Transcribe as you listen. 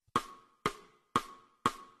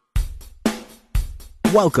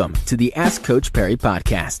Welcome to the Ask Coach Perry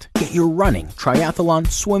podcast. Get your running, triathlon,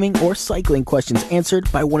 swimming, or cycling questions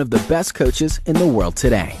answered by one of the best coaches in the world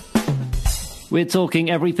today. We're talking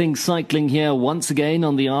everything cycling here once again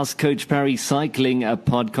on the Ask Coach Perry Cycling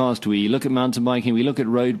podcast. We look at mountain biking, we look at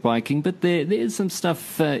road biking, but there is some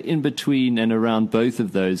stuff in between and around both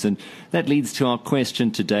of those. And that leads to our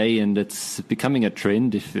question today, and it's becoming a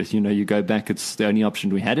trend. If you go back, it's the only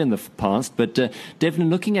option we had in the past. But Devlin,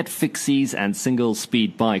 looking at fixies and single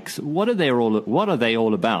speed bikes, what are they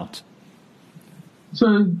all about?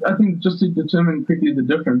 So I think just to determine quickly the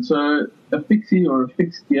difference, so a fixie or a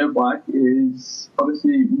fixed gear bike is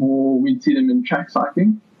obviously more, we'd see them in track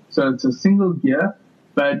cycling. So it's a single gear,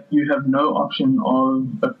 but you have no option of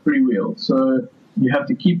a freewheel. So you have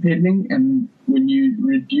to keep pedaling, and when you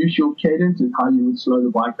reduce your cadence is how you would slow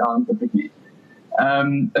the bike down typically.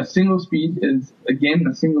 A single speed is, again,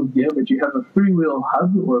 a single gear, but you have a freewheel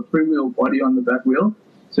hub or a freewheel body on the back wheel.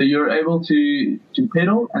 So you're able to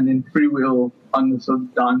pedal and then freewheel on the sort of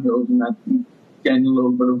downhills, and that gain a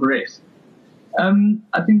little bit of rest.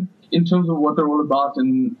 I think in terms of what they're all about,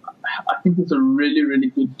 and I think it's a really,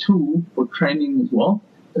 really good tool for training as well,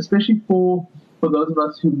 especially for those of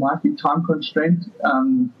us who might be time constrained,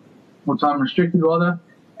 or time restricted rather,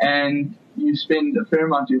 and you spend a fair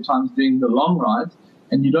amount of your time doing the long rides,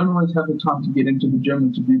 and you don't always have the time to get into the gym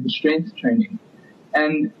and to do the strength training.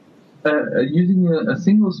 And using a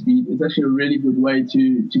single speed is actually a really good way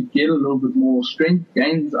to get a little bit more strength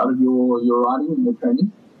gains out of your riding and your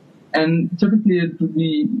training. And typically it would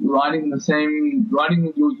be riding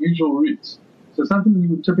your usual routes. So something you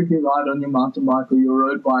would typically ride on your mountain bike or your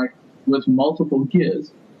road bike with multiple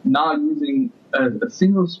gears, now using a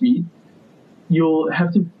single speed, you'll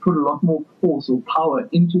have to put a lot more force or power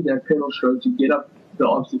into that pedal stroke to get up the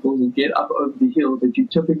obstacles and get up over the hill that you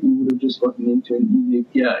typically would have just gotten into an easier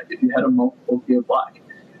gear if you had a multiple gear bike.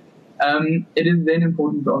 It is then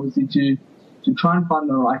important obviously to try and find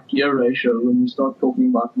the right gear ratio when you start talking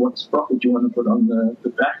about what sprocket you want to put on the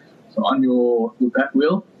back, so on your back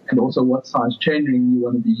wheel, and also what size chainring you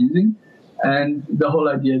want to be using. And the whole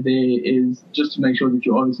idea there is just to make sure that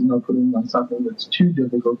you're obviously not putting on something that's too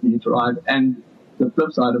difficult for you to ride, and the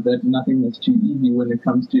flip side of that, nothing that's too easy when it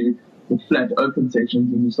comes to the flat open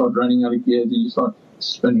sections and you start running out of gears and you start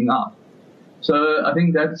spinning out. So I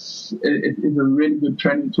think it is a really good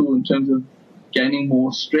training tool in terms of gaining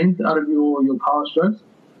more strength out of your power strokes.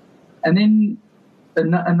 And then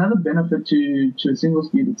another benefit to a single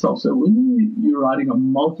speed itself. So when you're riding a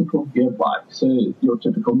multiple gear bike, so your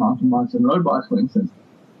typical mountain bikes and road bikes, for instance,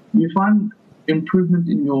 you find improvement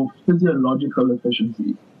in your physiological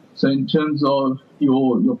efficiency. So in terms of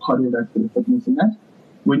your cardiovascular fitness and that,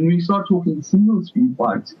 when we start talking single speed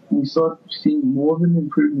bikes, we start seeing more of an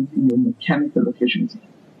improvement in your mechanical efficiency.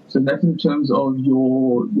 So that's in terms of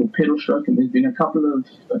your pedal stroke, and there's been a couple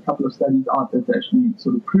of studies out that's actually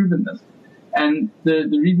sort of proven this. And the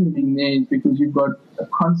reason being there is because you've got a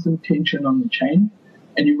constant tension on the chain,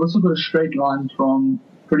 and you've also got a straight line from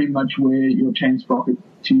pretty much where your chain sprocket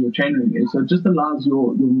to your chainring is. So it just allows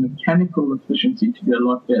your mechanical efficiency to be a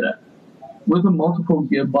lot better. With a multiple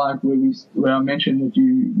gear bike, where I mentioned that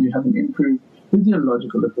you have an improved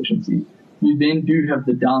physiological efficiency, you then do have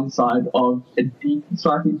the downside of a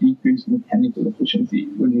slightly decreased mechanical efficiency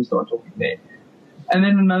when you start talking there. And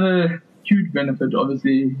then another huge benefit,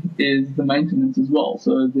 obviously, is the maintenance as well.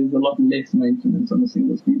 So there's a lot less maintenance on a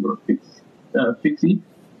single speed or a fixie.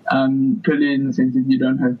 Purely in the sense that you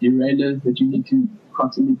don't have derailleurs that you need to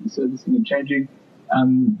constantly be servicing and changing.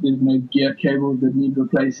 There's no gear cables that need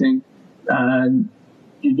replacing.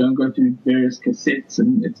 You don't go through various cassettes,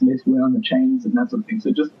 and it's less wear on the chains and that sort of thing.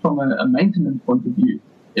 So just from a maintenance point of view,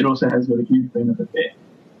 it also has got a huge benefit there.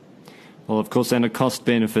 Well, of course, and a cost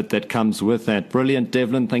benefit that comes with that. Brilliant,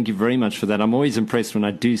 Devlin. Thank you very much for that. I'm always impressed when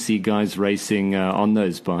I do see guys racing on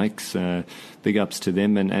those bikes. Big ups to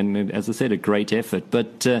them. And as I said, a great effort.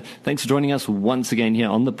 But thanks for joining us once again here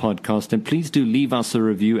on the podcast. And please do leave us a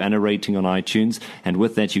review and a rating on iTunes. And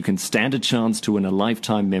with that, you can stand a chance to win a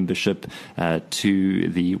lifetime membership to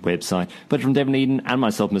the website. But from Devlin Eden and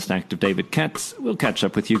myself, Mr. Active David Katz, we'll catch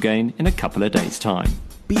up with you again in a couple of days' time.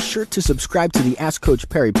 Be sure to subscribe to the Ask Coach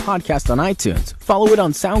Perry podcast on iTunes, follow it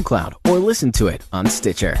on SoundCloud, or listen to it on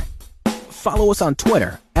Stitcher. Follow us on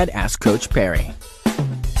Twitter at Ask Coach Perry.